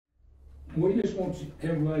we just want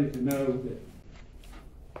everybody to know that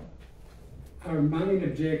our main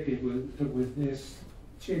objective with this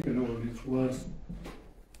chicken ordinance was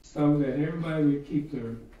so that everybody would keep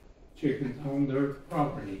their chickens on their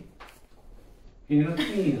property in a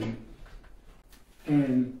pen,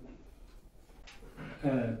 and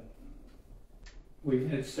we've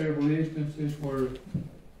had several instances where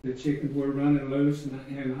the chickens were running loose,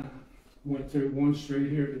 and I went through one street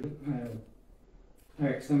here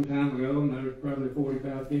back some time ago, and there was probably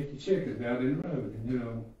 45, 50 chickens out in the road, and, you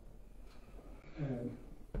know,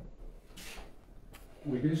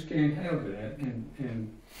 we just can't have that,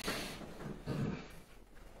 and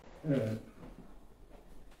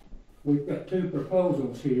we've got two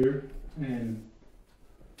proposals here, and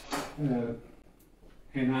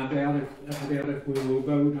I doubt if we will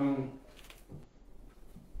vote on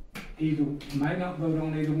either. May not vote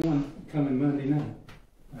on either one coming Monday night.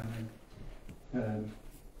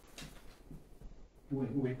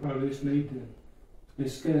 We probably just need to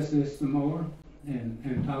discuss this some more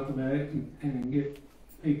and talk about it and get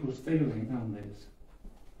people's feelings on this.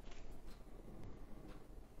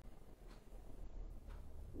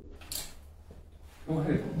 Go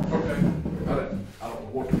ahead. Okay. I don't know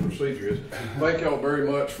what the procedure is. Thank y'all very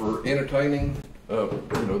much for entertaining,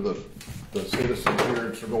 the citizens here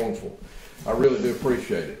in Surgoinsville. I really do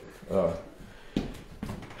appreciate it.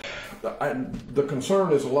 The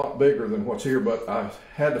concern is a lot bigger than what's here, but I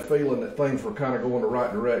had the feeling that things were kind of going the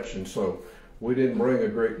right direction, so we didn't bring a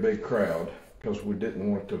great big crowd because we didn't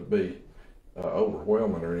want it to be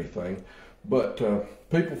overwhelming or anything. But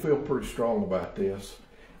people feel pretty strong about this.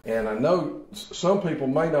 And I know some people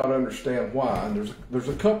may not understand why, and there's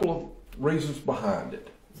a couple of reasons behind it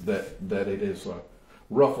that it is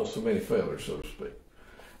ruffles so many feathers, so to speak.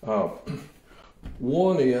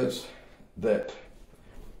 One is that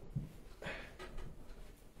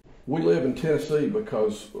we live in Tennessee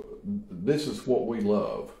because this is what we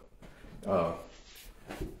love.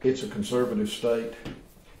 It's a conservative state,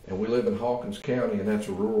 and we live in Hawkins County, and that's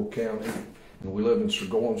a rural county, and we live in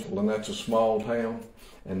Surgoinsville, and that's a small town.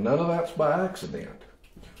 And none of that's by accident.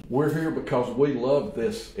 We're here because we love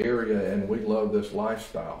this area and we love this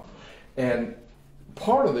lifestyle. And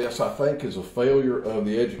part of this, I think, is a failure of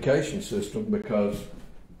the education system because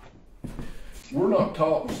we're not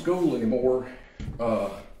taught in school anymore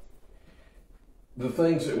the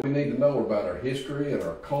things that we need to know about our history and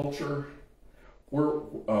our culture.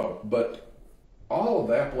 But all of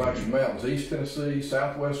the Appalachian Mountains, East Tennessee,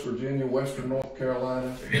 Southwest Virginia, Western North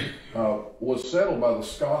Carolina, was settled by the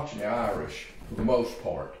Scotch and the Irish for the most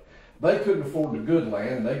part. They couldn't afford the good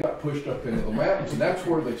land, and they got pushed up into the mountains, and that's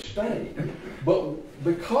where they stayed. But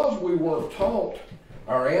because we weren't taught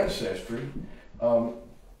our ancestry,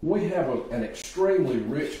 we have an extremely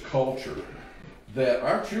rich culture that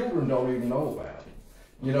our children don't even know about.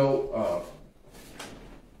 You know,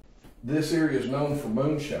 this area is known for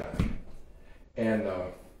moonshine. And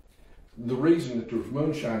the reason that there's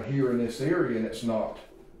moonshine here in this area and it's not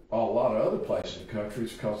a lot of other places in the country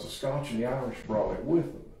is because the Scotch and the Irish brought it with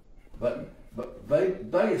them.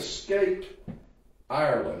 They escaped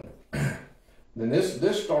Ireland. Then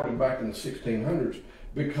this started back in the 1600s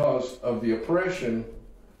because of the oppression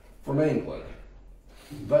from England.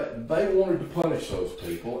 They wanted to punish those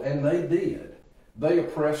people, and they did. They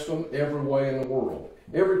oppressed them every way in the world.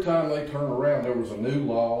 Every time they turned around, there was a new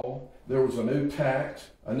law. There was a new tax,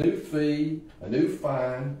 a new fee, a new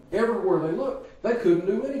fine. Everywhere they looked, they couldn't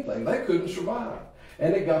do anything. They couldn't survive.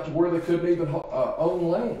 And it got to where they couldn't even own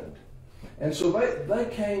land. And so they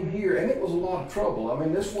came here, and it was a lot of trouble. I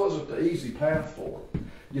mean, this wasn't the easy path for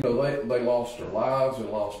them. You know, they lost their lives and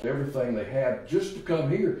lost everything they had just to come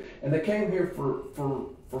here. And they came here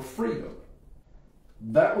for freedom.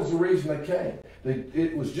 That was the reason they came.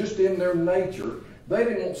 It was just in their nature. They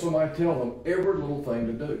didn't want somebody to tell them every little thing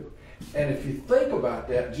to do. And if you think about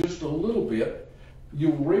that just a little bit,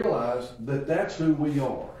 you'll realize that that's who we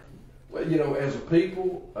are. You know, as a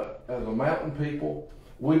people, as a mountain people,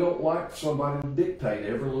 we don't like somebody to dictate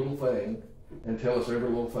every little thing and tell us every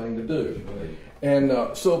little thing to do. And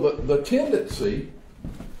so the tendency,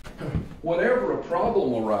 whenever a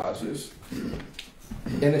problem arises,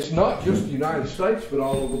 and it's not just the United States, but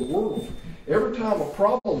all over the world, every time a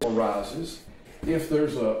problem arises, if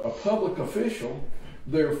there's a public official,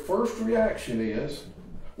 their first reaction is,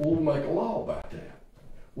 we'll make a law about that.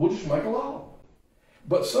 We'll just make a law.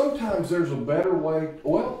 But sometimes there's a better way,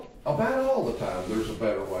 well, about all the time there's a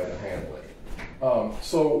better way to handle it.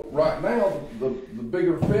 So right now, the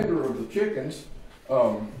bigger offender of the chickens, it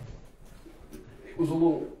was a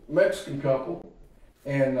little Mexican couple,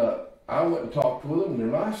 and I went and talked with them, and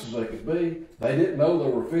they're nice as they could be. They didn't know they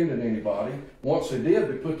were offending anybody. Once they did,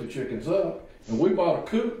 they put the chickens up, and we bought a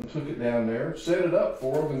coop and took it down there, set it up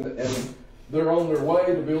for them, and they're on their way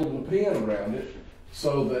to building a pen around it.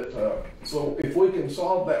 So that, so if we can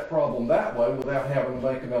solve that problem that way without having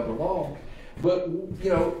to make another law. But, you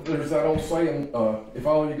know, there's that old saying, if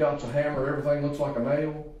all you got's a hammer, everything looks like a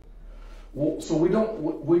nail. Well, so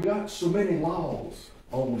we got so many laws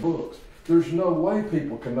on the books. There's no way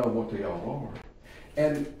people can know what they all are.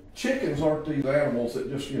 And chickens aren't these animals that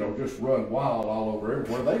just, you know, just run wild all over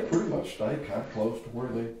everywhere. They pretty much stay kind of close to where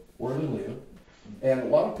they live. And a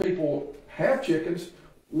lot of people have chickens.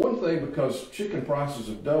 One thing, because chicken prices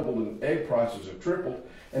have doubled and egg prices have tripled,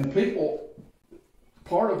 and people,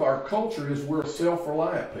 part of our culture is we're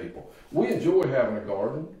self-reliant people. We enjoy having a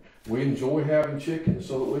garden. We enjoy having chickens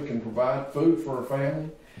so that we can provide food for our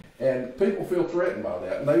family. And people feel threatened by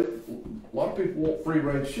that. And a lot of people want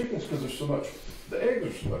free-range chickens because the eggs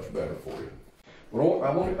are so much better for you.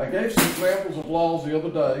 But I gave some examples of laws the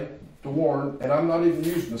other day to warn, and I'm not even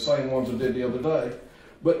using the same ones I did the other day.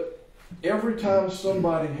 But every time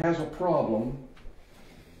somebody has a problem,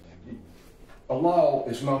 a law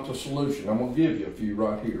is not the solution. I'm going to give you a few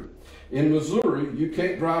right here. In Missouri, you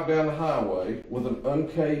can't drive down the highway with an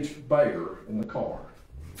uncaged bear in the car.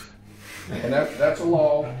 And that's a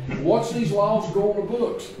law. Once these laws go on the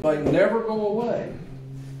books, they never go away.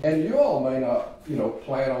 And you all may not, you know,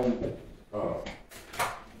 plan on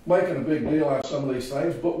making a big deal out of some of these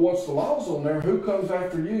things, but once the law's on there, who comes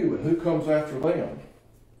after you and who comes after them?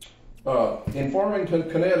 In Farmington,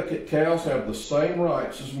 Connecticut, cows have the same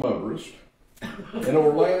rights as motorists. In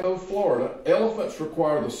Orlando, Florida, elephants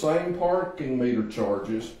require the same parking meter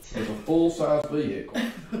charges as a full-size vehicle.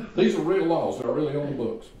 These are real laws. They're really on the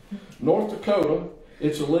books. North Dakota,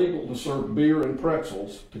 it's illegal to serve beer and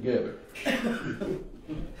pretzels together.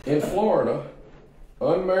 In Florida,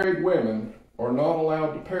 unmarried women are not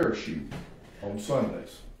allowed to parachute on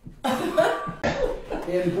Sundays.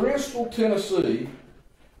 In Bristol, Tennessee,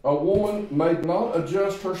 a woman may not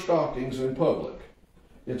adjust her stockings in public.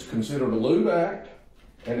 It's considered a lewd act,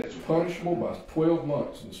 and it's punishable by 12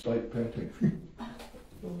 months in the state penitentiary.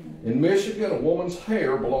 In Michigan, a woman's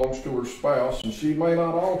hair belongs to her spouse, and she may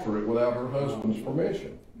not alter it without her husband's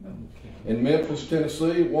permission. In Memphis,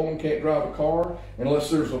 Tennessee, a woman can't drive a car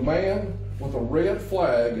unless there's a man with a red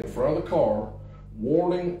flag in front of the car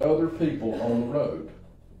warning other people on the road.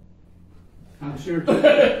 I'm sure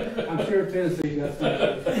Tennessee does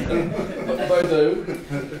that. They do.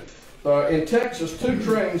 In Texas, two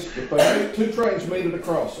trains meet at a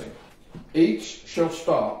crossing. Each shall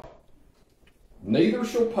stop. Neither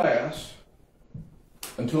shall pass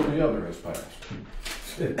until the other has passed.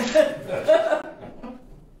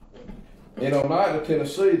 In Oneida,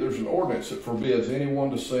 Tennessee, there's an ordinance that forbids anyone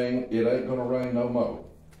to sing "It Ain't Gonna Rain No Mo."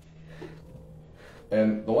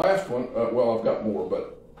 And the last one, well, I've got more,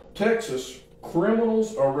 but Texas,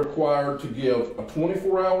 criminals are required to give a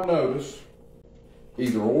 24-hour notice,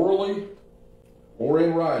 either orally or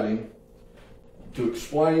in writing, to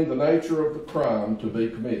explain the nature of the crime to be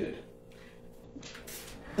committed.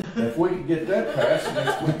 If we could get that passed,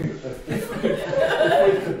 if we could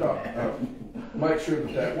make sure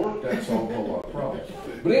that worked, that solved a whole lot of problems.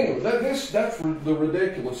 But anyway, that's the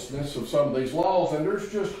ridiculousness of some of these laws, and there's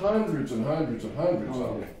just hundreds and hundreds and hundreds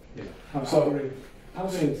of them. Yeah. So,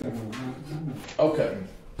 okay,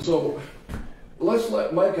 so let's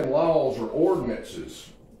let making laws or ordinances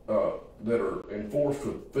that are enforced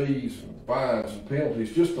with fees and fines and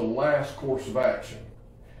penalties just the last course of action.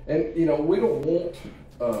 And, you know, we don't want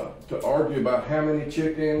to argue about how many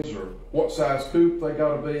chickens or what size coop they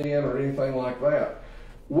got to be in or anything like that.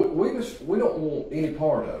 We don't want any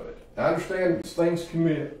part of it. I understand things can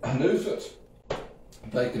be a nuisance.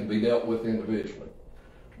 They can be dealt with individually.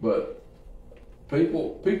 But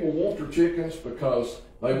people want their chickens because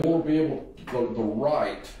they want to be able the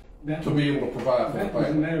right to be able to provide for the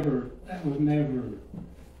family. That was never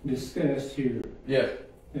discussed here. Yeah.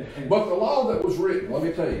 But the law that was written, let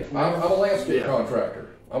me tell you, I'm a landscape contractor.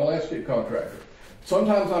 I'm a landscape contractor.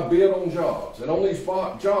 Sometimes I bid on jobs, and on these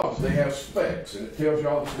jobs they have specs, and it tells you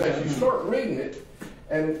all the specs. You start reading it,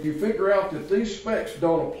 and you figure out that these specs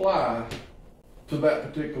don't apply to that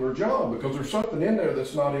particular job because there's something in there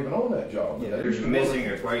that's not even on that job. Yeah, there's a missing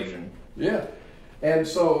equation. Yeah. And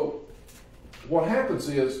so what happens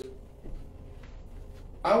is,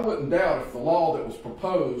 I wouldn't doubt if the law that was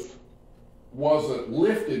proposed wasn't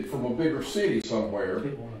lifted from a bigger city somewhere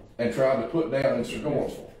and tried to put down in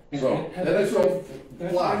Surgoinsville. So that is going to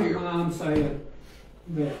fly here. That's why I'm saying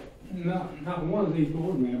that not one of these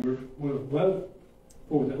board members will vote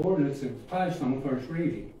for the ordinance that was passed on first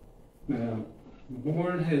reading.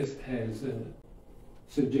 Warren has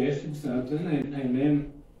suggested something, and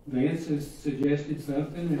then Vance has suggested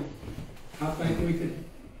something, and I think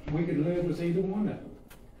we could live with either one of them.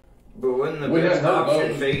 But wouldn't the We best haven't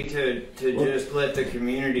heard option be to just let the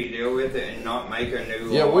community deal with it and not make a new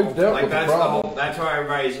law? Yeah, we've dealt like with the that's problem. that's why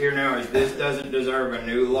everybody's here now. Is this doesn't deserve a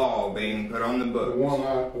new law being put on the The books? one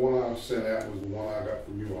I sent out was the one I got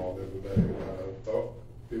from you all the other day. I thought,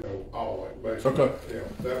 you know, all like basically. Okay. Yeah,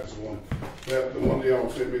 that was the one. The one y'all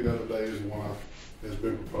sent me the other day is the one that's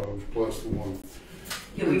been proposed, plus the one.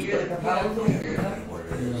 Can we hear the proposals?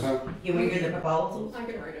 Huh? Can we hear the proposals? I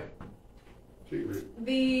can read it. Secret.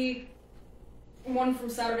 The one from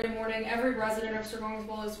Saturday morning, every resident of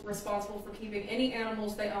Surgoinsville is responsible for keeping any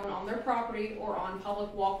animals they own on their property or on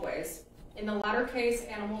public walkways. In the latter case,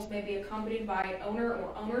 animals may be accompanied by owner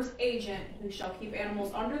or owner's agent who shall keep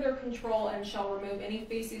animals under their control and shall remove any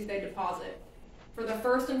feces they deposit. For the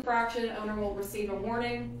first infraction, owner will receive a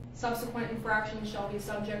warning. Subsequent infractions shall be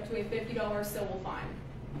subject to a $50 civil fine.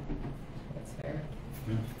 That's fair.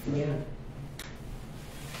 Yeah.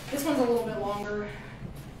 This one's a little bit longer.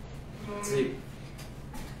 See,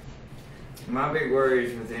 my big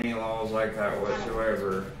worries with any laws like that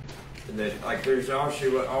whatsoever, that like there's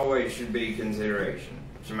always should be consideration.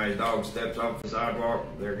 If somebody's dog steps off the sidewalk,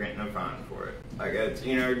 they're getting a fine for it. Like it's,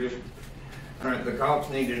 you know, just the cops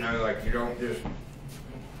need to know, like, you don't just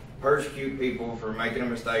persecute people for making a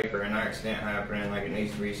mistake or an accident happening. Like, it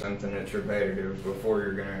needs to be something that's repetitive before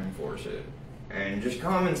you're going to enforce it. And just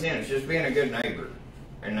common sense, just being a good neighbor.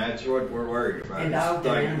 And that's what we're worried about. And It's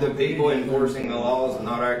like the people enforcing the laws and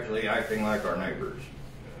not actually acting like our neighbors.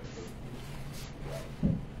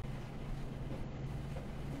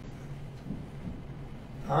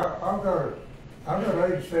 I've got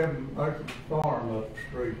 87 acre farm up the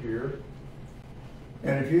street here.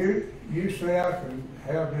 And if you say I can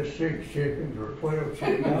have this 6 chickens or 12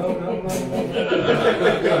 chickens. No.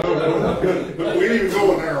 We ain't even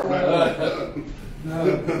going there on that. No,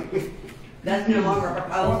 That's no longer a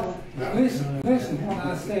proposal. listen what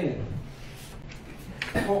I said.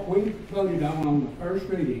 What we voted on the first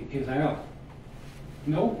reading is out.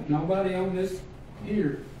 Nobody on this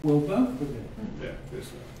here will vote for that. Yeah, this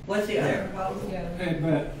one. What's the other proposal?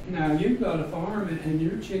 But now you've got a farm and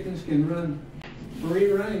your chickens can run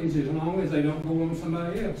free range as long as they don't go on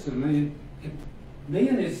somebody else. I mean,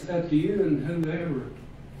 then it's up to you and whoever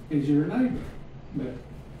is your neighbor. But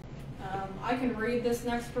I can read this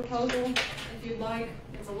next proposal if you'd like.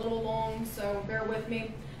 It's a little long, so bear with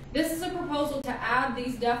me. This is a proposal to add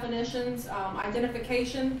these definitions: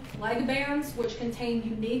 identification, leg bands, which contain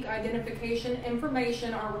unique identification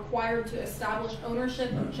information, are required to establish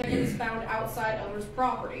ownership of chickens found outside owner's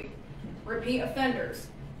property. Repeat offenders: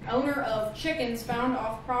 owner of chickens found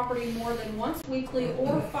off property more than once weekly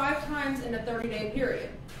or 5 times in a 30-day period.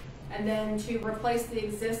 And then to replace the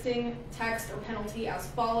existing text or penalty as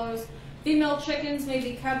follows: female chickens may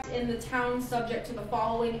be kept in the town subject to the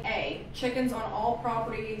following. A, chickens on all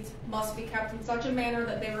properties must be kept in such a manner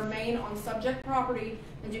that they remain on subject property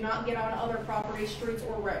and do not get on other property, streets,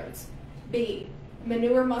 or roads. B,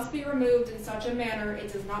 manure must be removed in such a manner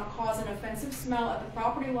it does not cause an offensive smell at the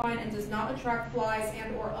property line and does not attract flies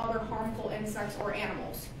and or other harmful insects or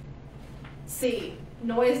animals. C,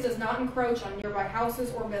 noise does not encroach on nearby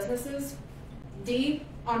houses or businesses. D,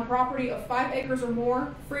 on property of 5 acres or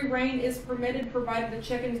more, free rein is permitted provided the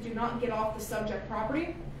chickens do not get off the subject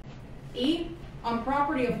property. E, on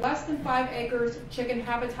property of less than 5 acres, chicken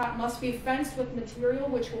habitat must be fenced with material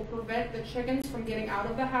which will prevent the chickens from getting out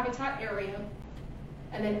of the habitat area.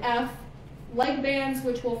 And then F, leg bands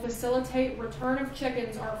which will facilitate return of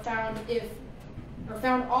chickens are found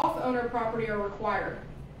off owner property are required.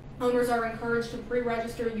 Owners are encouraged to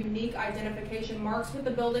pre-register unique identification marks with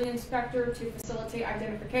the building inspector to facilitate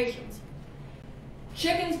identifications.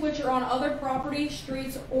 Chickens which are on other property,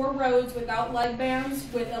 streets, or roads without leg bands,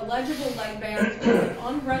 with illegible leg bands, or with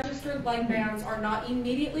unregistered leg bands are not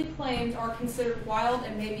immediately claimed, are considered wild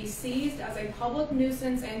and may be seized as a public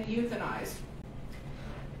nuisance and euthanized.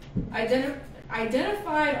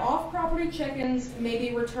 Identified off-property chickens may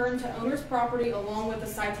be returned to owner's property along with a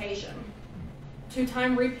citation.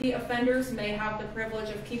 2-time repeat offenders may have the privilege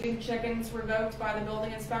of keeping chickens revoked by the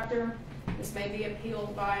building inspector. This may be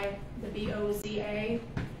appealed by the BOZA.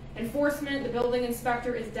 Enforcement: the building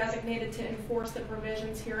inspector is designated to enforce the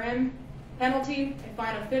provisions herein. Penalty, a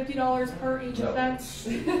fine of $50 per each offense.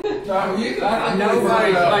 Nobody,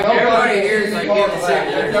 like everybody here is like,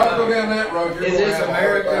 Don't go down that road. You're is gonna this have a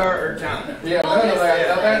America heart or China? Yeah, none of that.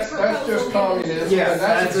 Now, that's just communism. Yeah, and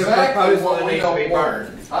that's that's a exactly proposal what that we needs to don't be want.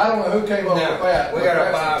 burned. I don't know who came up with that. We but gotta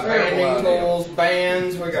that's buy a terrible banding idea. tools,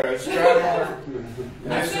 bands, we gotta strap.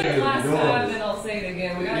 I said it last time and I'll say it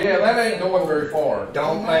again. We gotta Yeah, that ain't going very far.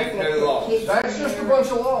 Don't make new laws. That's just a bunch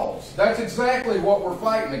of laws. That's exactly what we're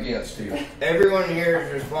fighting against here. Everyone here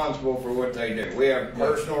is responsible for what they do. We have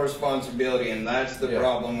personal responsibility, and that's the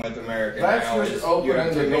problem with America That's now. just Is opening you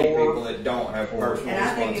have the too many door. people that don't have personal And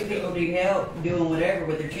I think if people responsibility. need help doing whatever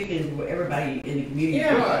with their chickens, everybody in the community.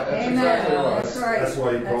 Yeah. Right, that's Amen. exactly right. That's right. That's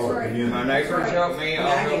why you That's call it right. community. My neighbors help me, I I'll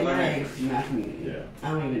mean, I help get my my neighbors. neighbors in my community. Yeah.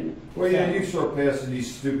 I don't even. Well, yeah, you start passing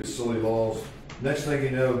these stupid, silly laws. Next thing you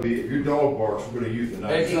know, if your dog barks, we're going to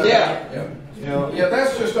euthanize it. Yeah. You know, Yeah,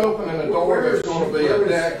 that's just opening a door that's going to be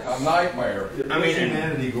a nightmare. I mean, where's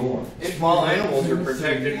humanity going? Small animals are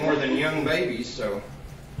protected more than young babies, so.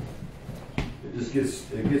 It gets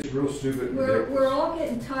real stupid. and We're ridiculous. all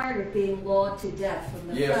getting tired of being lawed to death from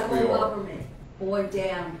the Yes, we federal are. government or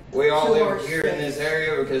down. We all to our live here in this states.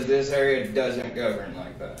 area because this area doesn't govern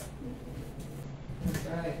like that. That's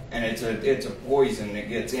right. And it's a poison that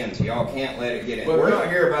gets in, so y'all can't let it get in. But We're we- not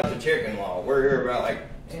here about the chicken law. We're here about like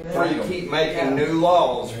Freedom. keep making new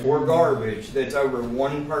laws for garbage that's over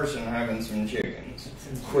one person having some chickens.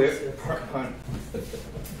 Quit.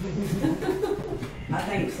 I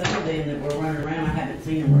think some of them that were running around, I haven't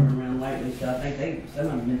seen them running around lately, so I think some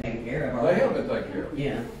of them been taken care of They already. have been taken care of.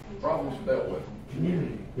 Yeah. Problems dealt with.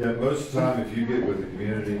 Yeah, most of the time, if you get with the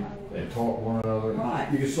community and talk to one another, Right.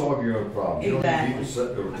 you can solve your own problems. You don't need people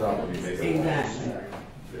sitting over top of you making laws.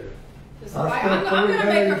 Exactly. I'm gonna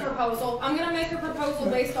make a proposal. I'm gonna make a proposal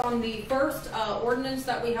based on the first ordinance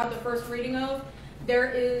that we had the first reading of. There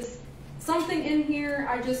is something in here,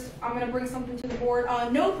 I'm gonna bring something to the board.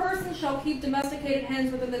 No person shall keep domesticated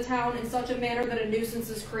hens within the town in such a manner that a nuisance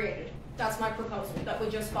is created. That's my proposal that we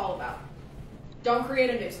just followed about. Don't create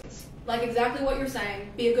a nuisance. Like exactly what you're saying,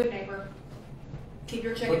 be a good neighbor. Keep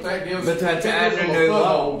your But chickens. that gives. But that's that adding gives a them new law.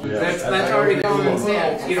 foothold to Yeah. That's just- already gives them common a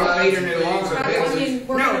sense. foothold You to don't need a new fight law. these I businesses. mean,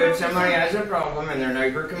 we're No, gonna if have to somebody start- has a problem and their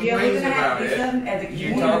neighbor Yeah, we're complains gonna have about to do it, something as a you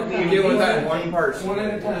community. deal with that one person. One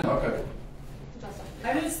at a time. Okay.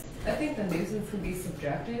 I think the nuisance can be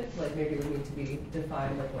subjective, like maybe we need to be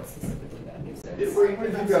defined like what specifically that nuisance. If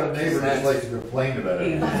you've got a neighbor that's like to complain about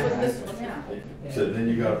it, That's what this was. so then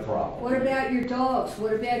you got a problem. What about your dogs?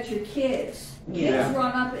 What about your kids? Yeah. Kids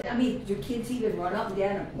run up, I mean, do kids even run up and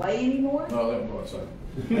down and play anymore? No, that was what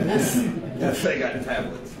If they got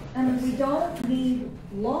tablets. I mean, we don't need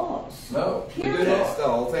laws. No, we do Period. That's not.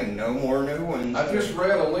 the whole thing. No more new ones. I just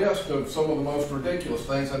read a list of some of the most ridiculous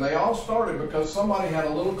things, and they all started because somebody had a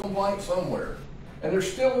little complaint somewhere, and they're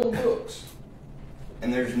still in books.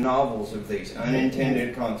 And there's novels of these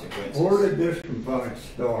unintended consequences. Where did this complaint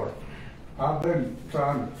start? I've been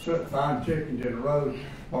trying to find chickens in the road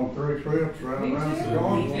on 3 trips around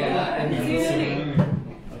Surgoinsville. Yeah, I haven't seen any.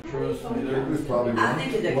 Trust me, there was probably I one.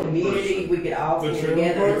 think as a one community, person. we could all But get you're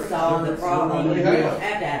together and right. solve the problem. We We don't have.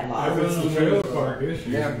 have to have If laws. it's a trailer park issue,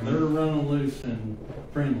 Yeah. they're running loose in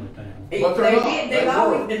Friendly Town. But they're not. They've They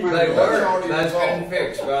always were. been They running. That's were. already That's been resolved.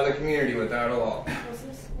 fixed by the community without a law.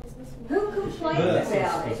 Who complained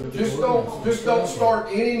about it? Just don't start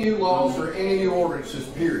any new laws or any new ordinances,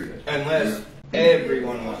 period. Unless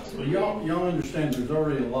everyone wants it. Well, y'all understand there's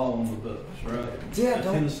already a law on the books, right? Yeah, A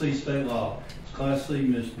don't- Tennessee state law. It's Class C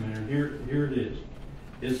misdemeanor. Here it is.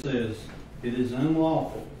 It says, it is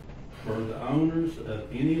unlawful for the owners of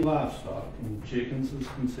any livestock, and chickens is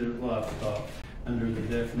considered livestock, under the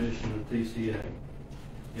definition of TCA.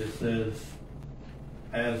 It says,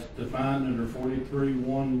 as defined under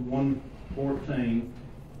 43.1.114,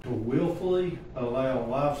 to willfully allow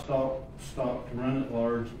livestock stock to run at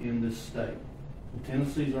large in this state.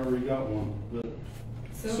 Tennessee's already got one, but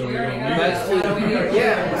So we already have That's that. Why don't we do it?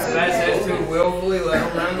 Yeah, so that says to willfully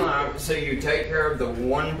let them run live, so you take care of the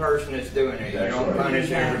one person that's doing it. You That's don't right.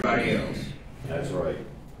 punish everybody else. That's right.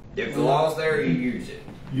 If the law's there, you use it.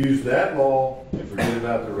 Use that law and forget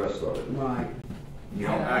about the rest of it. Right. You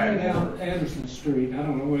don't I'm add more. down Anderson Street, I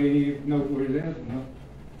don't know where he knows where it is, no.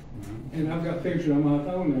 And I've got pictures on my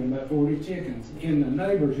phone there, about 40 chickens in the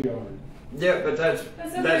neighbor's yard. Yeah, but that's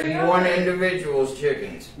everybody one else. individual's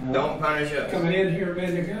chickens. Don't punish us. Coming in here a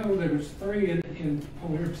minute ago, there was 3 in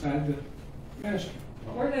over here beside the restaurant.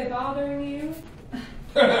 Were they bothering you?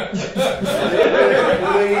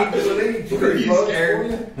 Were you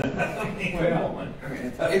scared? Well,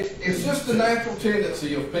 It's just the natural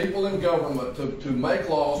tendency of people in government to make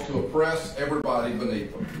laws to oppress everybody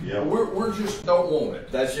beneath them. Yep. We're just don't want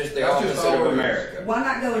it. That's just the That's just opposite all of it is. America. Why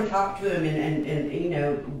not go and talk to them and you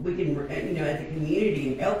know, we can, you know, as a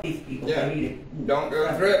community, help these people. Yeah. They need Don't go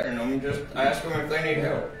threatening them, just ask them if they need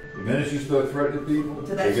help. The minute you start threatening people,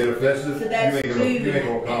 So they that's, get offensive, so that's you ain't gonna two,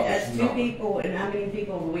 accomplish that's two nothing. people, and how many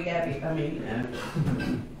people do we got, I mean, you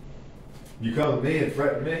know. You come to me and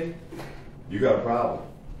threaten me, you got a problem,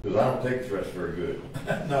 because I don't take threats very good.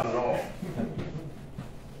 Not at all.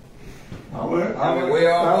 I mean, we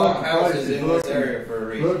all bought houses in this area for a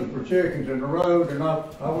reason. Looking for chickens in the road, and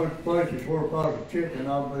I went to places where if I was a chicken,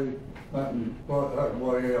 I'll be hunting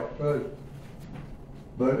way out too.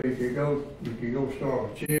 But if you go start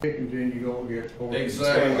with chickens, then you're gonna get poisoned. It's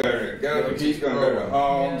gonna go to goats, it's gonna go to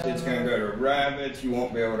hogs, it's gonna go to rabbits, you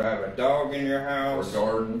won't be able to have a dog in your Or house.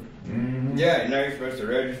 garden. Mm-hmm. Yeah, you know you're supposed to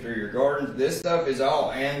register your gardens. This stuff is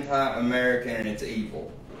all anti-American and it's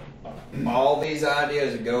evil. All these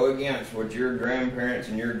ideas go against what your grandparents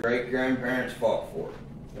and your great-grandparents fought for.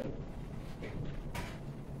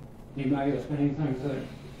 Anybody else got anything to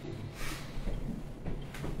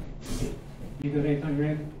say? You got anything,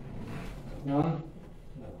 Randy? John?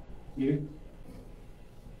 You?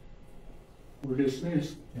 We're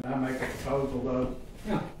dismissed. Can I make a proposal though?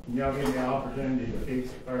 Yeah. Can y'all give me an opportunity to fix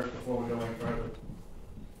it first before we go any further?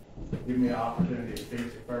 Give me an opportunity to fix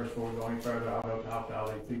it first before we go any further. I'll go talk to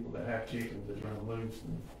all these people that have chickens that run loose.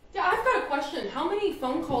 Yeah, I've got a question. How many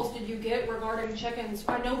phone calls did you get regarding chickens?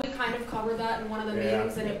 I know we kind of covered that in one of the Yeah.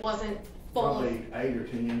 meetings and it wasn't full of. Probably 8 or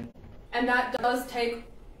 10. And that does take,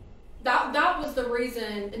 that was the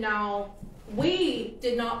reason. Now, we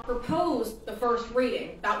did not propose the first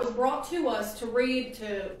reading. That was brought to us to read,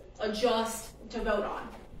 to adjust, to vote on.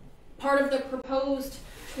 Part of the proposed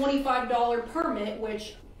 $25 permit,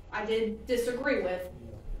 which I did disagree with,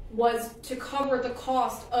 was to cover the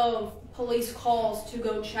cost of police calls to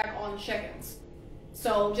go check on chickens.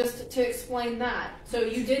 So just to explain that. So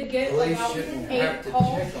you did get Police about shouldn't 8 have to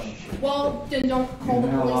calls. check on chickens. Well, then don't call the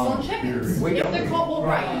police on chickens. We If don't. the call, well,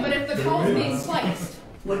 right, but if the call's being placed,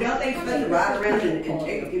 Well, don't they supposed to ride around and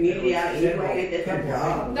take the community out anyway, that's their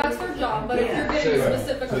job? that's their job, but if you're getting So-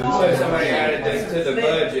 specific so calls. So somebody added this to the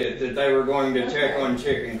budget that they were going to check on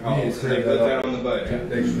chicken calls, and they put that on the budget.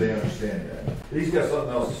 Make sure they understand that. He's got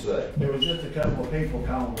something else to say. There was just a couple of people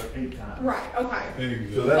calling repeat times. Right, okay.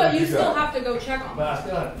 So that But you got- still have to go check on But them. I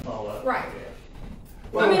still have to follow up. Right.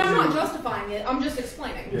 Well, I mean, I'm not you- justifying it, I'm just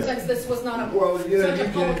explaining, Yeah. since this was not a, Well, yeah, such a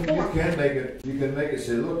public you forum. can make it,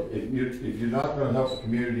 say, look, if you're not gonna help the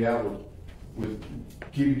community out with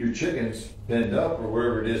keeping your chickens penned up or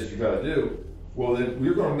whatever it is you gotta do, well, then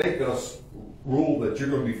you're gonna make us rule that you're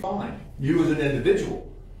gonna be fined, you as an individual.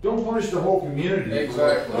 Don't punish the whole community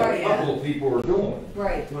Exactly. for what a couple of people are doing.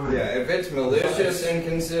 Right, Yeah, if it's malicious and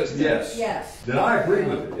consistent. Yes. yes. Then I agree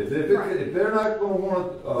with it. If they're not gonna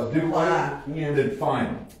wanna do right, Yeah. then fine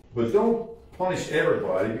them. But don't punish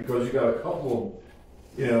everybody because you got a couple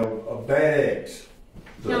of bad eggs.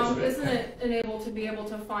 So Now, that's- isn't it enabled to be able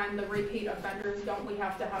to find the repeat offenders? Don't we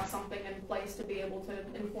have to have something in place to be able to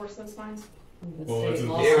enforce those fines? The state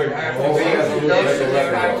law. It would have to be, it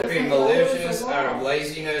would have to be malicious out of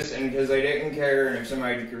laziness and because they didn't care, and if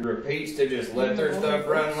somebody repeats to just let their stuff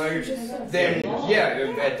run loose, then, yeah,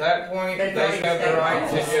 at that point, they have the right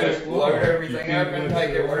to just load everything up and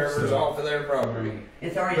take it wherever's off of their property.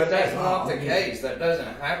 It's already. But that's state not law. the case, that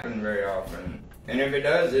doesn't happen very often. And if it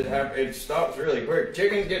does, it stops really quick.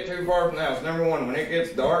 Chickens get too far from the house. Number one, when it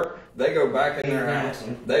gets dark, they go back in their house.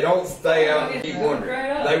 They don't stay out and keep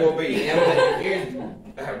wandering. They will be in you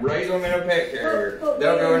raise them in a pet carrier. But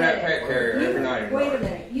They'll wait go a in that minute. pet carrier every night. and Wait a dark.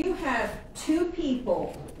 minute, you have two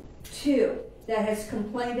people, that has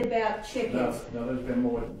complained about No, chickens. no, there's been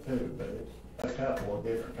more than 2, but it's a couple of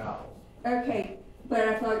different calls. Okay, but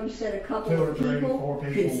I thought you said a 2 couple or of 3, people. 4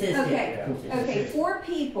 people. Consistent. Okay, Yeah. okay, 4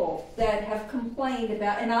 people that have complained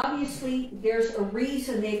about, and obviously there's a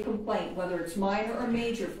reason they've complained, whether it's minor or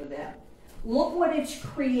major for them. Look what it's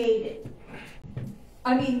created.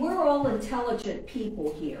 I mean, we're all intelligent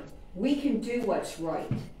people here. We can do what's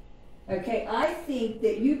right. Okay, I think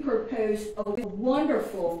that you proposed a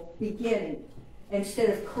wonderful beginning instead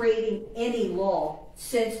of creating any law,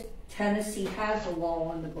 since Tennessee has a law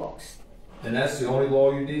on the books. And that's the only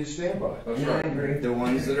law you need to stand by. That's Yeah, I right. agree. The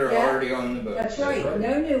ones that are Yeah. already on the books. That's right,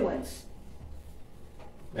 no new ones.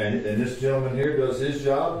 And this gentleman here does his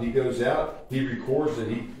job, he goes out, he records that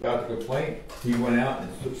he got the complaint, he went out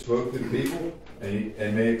and spoke to the people, and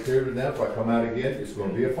made it clear to them, if I come out again, it's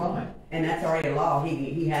gonna be a fine. And that's already a law,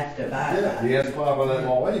 he has to abide by. Yeah, he has to abide by that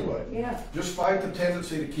law anyway. Yeah. Just fight the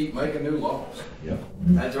tendency to keep making new laws. Yeah.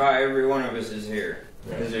 That's why every one of us is here,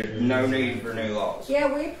 because there's no need for new laws.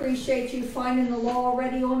 Yeah, we appreciate you finding the law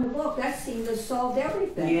already on the book. That seems to have solved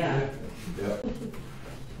everything. Yeah. Yeah.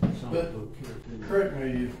 But, correct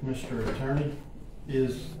me, Mr. Attorney,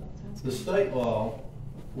 is the state law,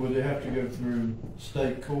 would it have to go through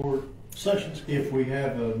state court? Sections. If we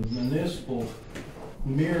have a municipal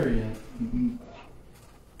mirroring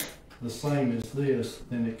the same as this,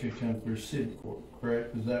 then it could come through city court,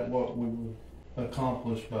 correct? Is that what we would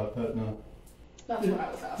accomplish by putting a That's what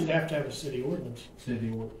I was asking. You'd have to have a city ordinance. city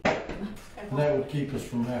ordinance? And that would keep us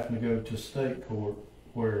from having to go to state court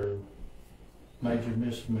where major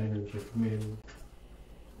misdemeanors are committed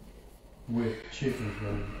with chickens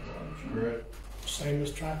running large, correct? Same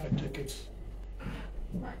as traffic tickets.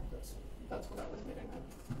 Right, that's what I was getting at.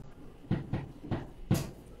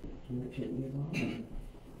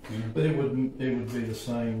 But it would be the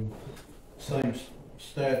same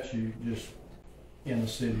statute, just in a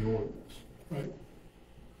city ordinance. Right.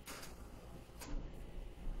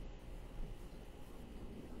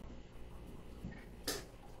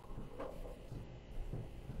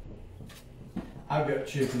 I've got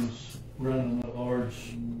chickens running at large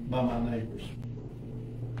by my neighbors.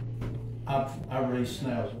 I raise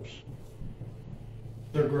schnauzers.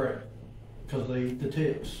 They're great because they eat the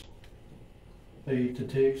ticks. They eat the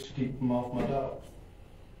ticks, keep them off my dogs.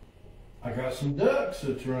 I got some ducks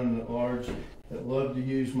that's running at large that love to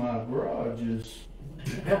use my garage as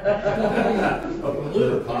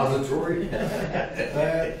A repository.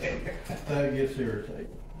 that gets irritating.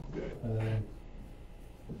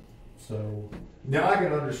 So Now I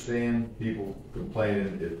can understand people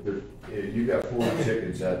complaining if you got 40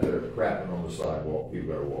 chickens out there crapping on the sidewalk, you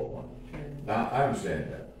better walk on it. Now, I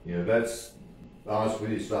understand that. You know, that's,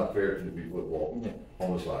 honestly, it's not fair to the people that walk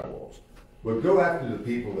on the sidewalks. But go after the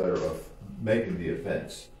people that are making the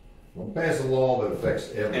offense. Don't pass a law that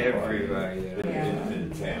affects everybody in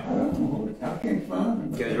the town. I can't find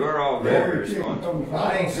them. Because we're all very responsible.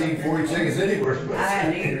 I ain't seen 40 chickens anywhere. I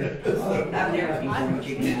haven't either. I've never seen 40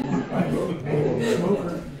 chickens.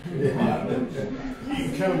 you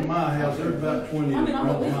can come to my house, there's about 20 I mean, that I'm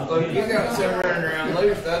run a- my Look, you got some running around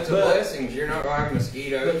loose, that's a blessing. You're not gonna have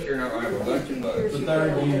mosquitoes, you're not gonna have a bunch of bugs. But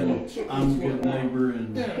there again, I'm a good neighbor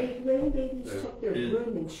and Big grandbabies took their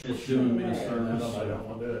room and it's doing me a I service. don't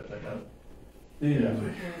want to do it, they got.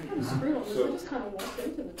 Anyway, I'm screwed on this. I just kind of walked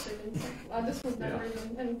into the chickens. This was never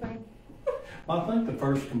even anything. I think the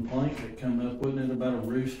first complaint that come up, wasn't it about a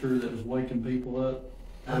rooster that was waking people up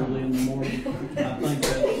early in the morning? I think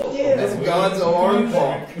That's God's alarm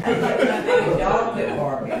clock. Dog that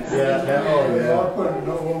bark. I put it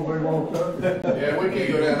on when we walked up. Yeah, we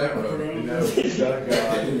can't go down that road. You know,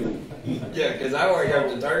 Yeah, because I wake up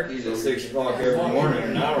to turkeys at 6 o'clock every morning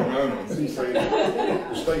and I don't own them.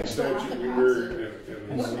 The state statute we mirror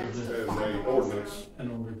as a ordinance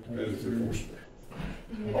as enforcement.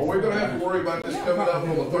 Are we gonna have to worry about this coming up on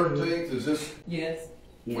the 13th? Is this, Yes.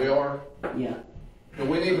 we are? Yeah. Do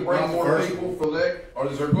we need to bring more people for that? Or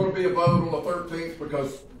is there gonna be a vote on the 13th?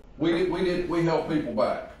 Because we held people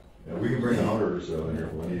back. Yeah, we can bring 100 or so in here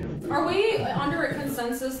if we need them. Are we under a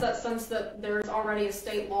consensus that since that there's already a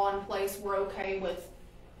state law in place, we're okay with?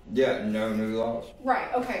 Yeah, no new laws.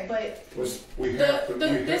 Right. Okay, but We have to.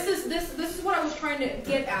 this is what I was trying to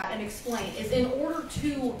get at and explain. Is in order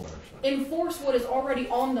to enforce what is already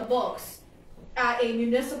on the books at a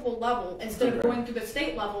municipal level instead of going through the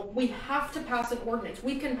state level, we have to pass an ordinance.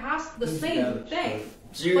 We can pass the same thing.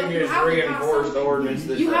 So you can But you just have to pass reinforce the something. ordinance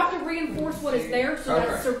that's You have to reinforce what is there so that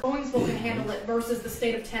Okay. Surgoinsville can handle it versus the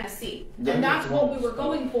state of Tennessee. Yeah. And that's what we were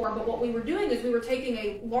going for, but what we were doing is we were taking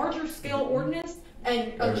a larger scale ordinance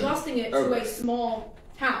and adjusting it to Okay. a small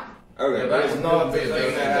town. Okay, but it's not the thing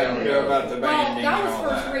that had to do about the Well, banding that and was all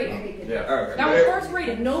first that. reading. Yeah. Okay. That was first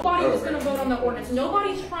reading. Nobody was Okay. gonna vote on the ordinance.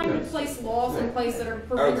 Nobody's trying to place laws in place that are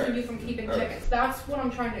preventing Okay. you from keeping Okay. chickens. That's what I'm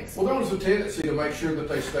trying to Well, explain. there was a tendency to make sure that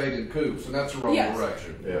they stayed in coops, and that's the wrong Yes.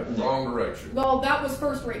 direction. Yeah. Wrong direction. Well, that was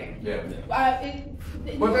first reading. Yeah. But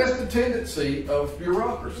But that's the tendency of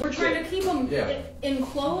bureaucracy. we're trying to keep them Yeah.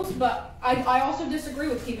 enclosed, but I also disagree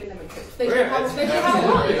with keeping them in coops. They should Yeah, have, they should that's have a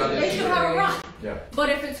absolutely run. They should have a run. Yeah. But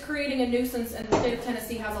if it's creating a nuisance and the state of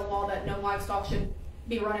Tennessee has a law that no livestock should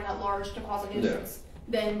be running at large to cause a nuisance,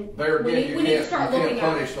 then There we again, need you to start can't looking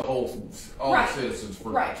at punish it. the whole, all Right. the citizens for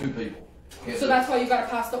Right. 2 people. Can't So do that's why you've got to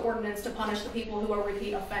pass the ordinance to punish the people who are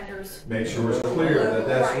repeat offenders. Make sure it's clear that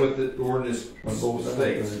that's Right. what the ordinance both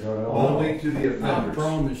states. Only to the I offenders.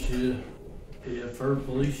 promise you, if her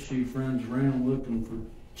police chief runs around looking for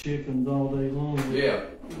chickens all day long, Yeah.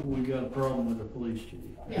 we got a problem with the police chief.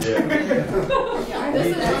 Yeah, this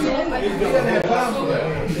is, He doesn't have time for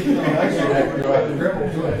that.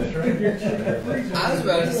 I was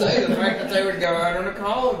about to say the fact that they would go out on a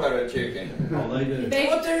call about a chicken. All they do. you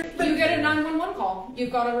get a 911 call,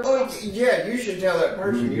 you've got a Well, response. yeah, you should tell that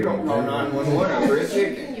person you don't call 911 over a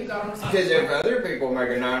chicken. You've got a response. Because if other people make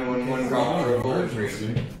a 911 call for a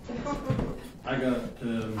bullshit. I got,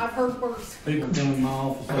 I've heard worse. people come in my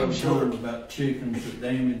office all the time about chickens that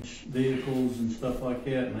damage vehicles and stuff like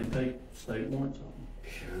that, and they take state warrants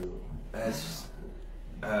on them. That's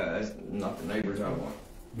not the neighbors I want.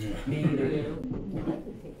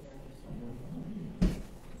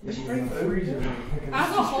 As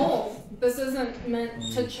a whole, this isn't meant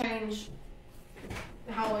to change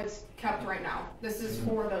how it's kept right now. This is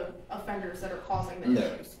for the offenders that are causing the No.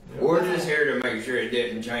 issues. We're just here to make sure it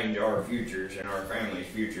didn't change our futures and our family's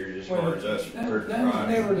futures as far as us That was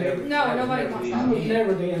providing. never the, No, nobody wants that was that.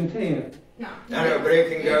 never the intent. No. I know, but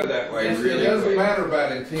it can go that way It really doesn't quick. matter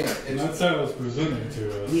about intent. It's, That's how it's presented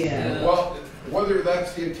to us. Yeah. well, whether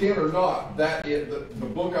that's intent or not, that is, the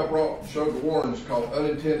book I brought, showed the warrants called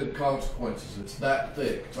Unintended Consequences. It's that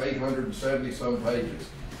thick. It's 870 some pages.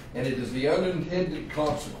 And it is the unintended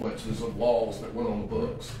consequences of laws that went on the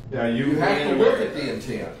books. Yeah, You have to look at the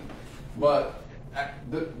intent, but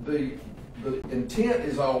the intent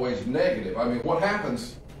is always negative. I mean, what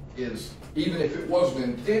happens is, even if it wasn't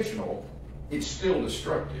intentional, it's still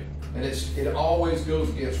destructive, and it always goes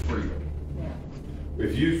against freedom.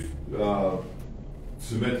 If you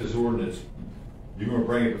submit this ordinance, you're gonna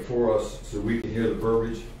bring it before us so we can hear the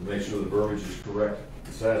verbiage, to make sure the verbiage is correct,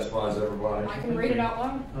 it satisfies everybody. I can read it out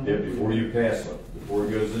loud. Yeah, before you pass it, before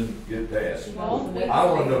it goes in, get passed. Well, I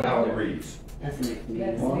wanna know how it reads, That's the next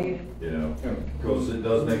That's meeting. needed. you know, because it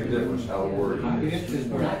does make a difference how the word I is. guess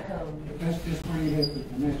let's just bring it up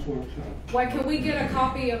at the next workshop. Wait, can we get a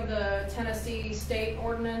copy of the Tennessee state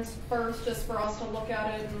ordinance first, just for us to look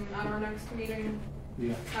at it and at our next meeting?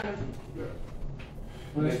 Yeah. Kind of,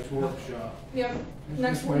 Next workshop. yep,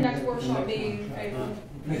 next workshop being April.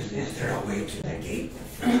 Is there a way to negate?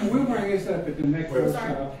 We'll bring this up at the next Well,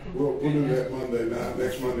 workshop. We'll do that Monday night,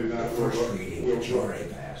 next Monday night. First reading, we'll- which you already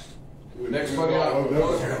passed. Next Monday night. Oh,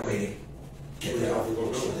 no. Is there a way to get that off the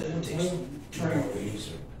books so that it takes two more readings?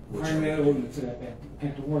 Bring that ordinance up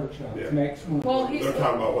at the workshop Yeah. next month. Well, They're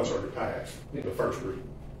talking about what's already passed, Yeah. the first reading.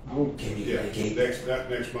 Oh, Can you Yeah, negate? next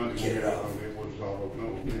Monday. Get it off. It was all open,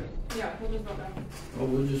 no, Yeah, we'll just vote down. Oh,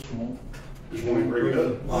 we just won't. just want to bring it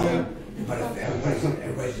up. Well, but if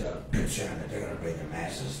everybody's concerned that they're gonna bring the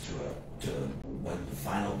masses to when the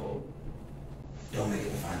final vote, don't make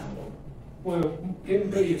it the final vote. well,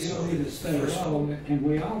 everybody can read the state law, and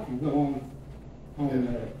we all can go on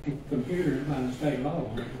the computer and find the state law.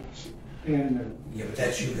 And, Yeah, but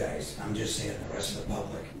that's you guys. I'm just saying the rest of the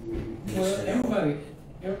public needs well, to know.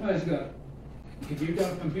 everybody's got, if you've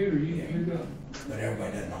got a computer, you got, But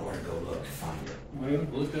everybody doesn't know where to go look to find it.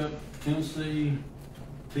 well, Look up Tennessee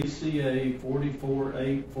TCA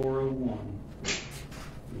 448401.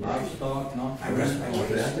 Livestock, not. I rest my I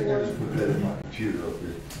case. think I just put that in my computer up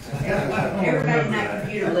here. Everybody's not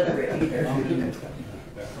computer literate either.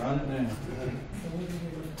 Write it down.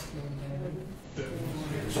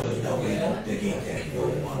 So there's no way to negate that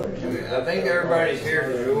vote. I think everybody's here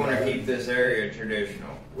because we want to keep this area traditional.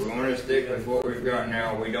 We want to stick with what we've got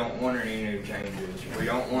now. We don't want any new changes. We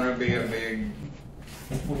don't want to be a big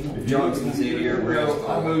Johnson City or You know, I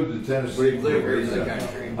Bristol. moved to Tennessee. We live in the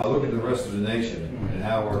country. I look at the rest of the nation and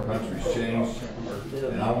how our country's changed,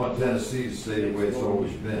 and I want Tennessee to stay the way it's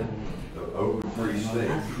always been, an open, free state.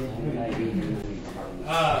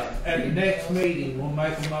 At the next meeting, we'll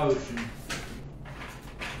make a motion.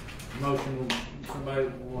 Somebody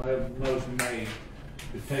will have a motion made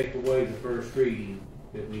to take away the first reading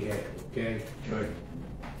that we had, okay?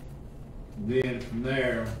 Then from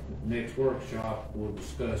there, the next workshop, we'll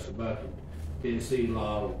discuss about the Tennessee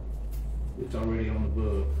law that's already on the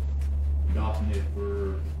book, adopting it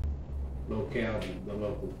for locality, the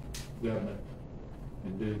local government,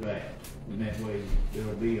 and do that. And that way,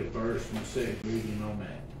 there'll be a first and a second reading on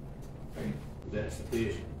that. Is that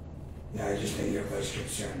sufficient? Yeah, I just think everybody's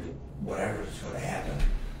concerned that whatever is gonna happen,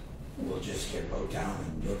 we'll just get wrote down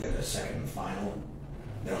and you'll get a second and final.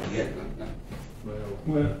 That'll be it.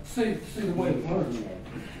 well, see the way it works.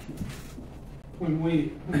 When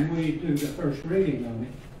we do the first reading on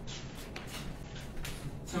it,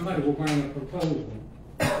 somebody will bring a proposal.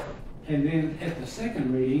 And then at the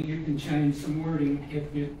second reading, you can change some wording if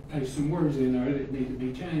there's some words in there that need to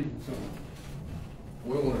be changed and so on.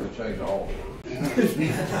 We wanted to change all the words.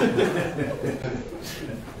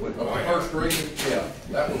 With the first reading, yeah,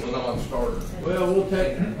 that was a non-starter. Well, we'll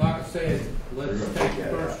take, like I said, let's take the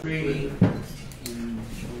first reading and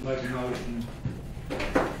we'll make a motion.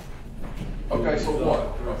 Okay, so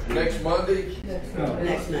what? Next Monday? Next Monday.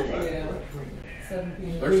 Yeah. 7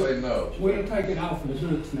 p.m. They're saying no. We'll take it off of the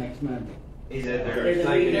books next Monday. He said There's they're a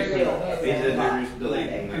taking meeting it, till- he said they're just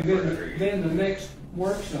deleting the And first reading. then the next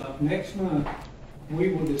workshop, next month, we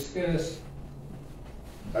will discuss,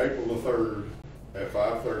 April the 3rd at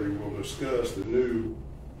 5:30, we'll discuss the new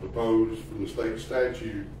proposed from the state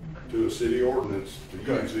statute to a city ordinance to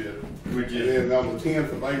use it. Which And is, then on the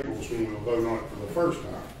 10th of April is when we'll vote on it for the first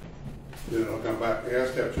time. Then it'll come back, it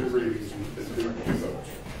has to have 2 readings and two votes.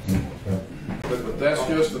 But that's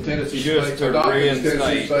just the Tennessee Just state, to adopting reinstate.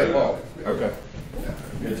 Tennessee state law. Okay.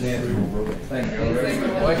 Good chance. Thank you.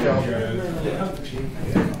 Thank y'all.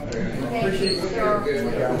 Thank you, sir.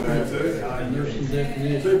 There's some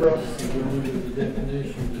definitions. We'll look at the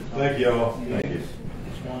definitions. Thank y'all. Thank you.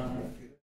 This one.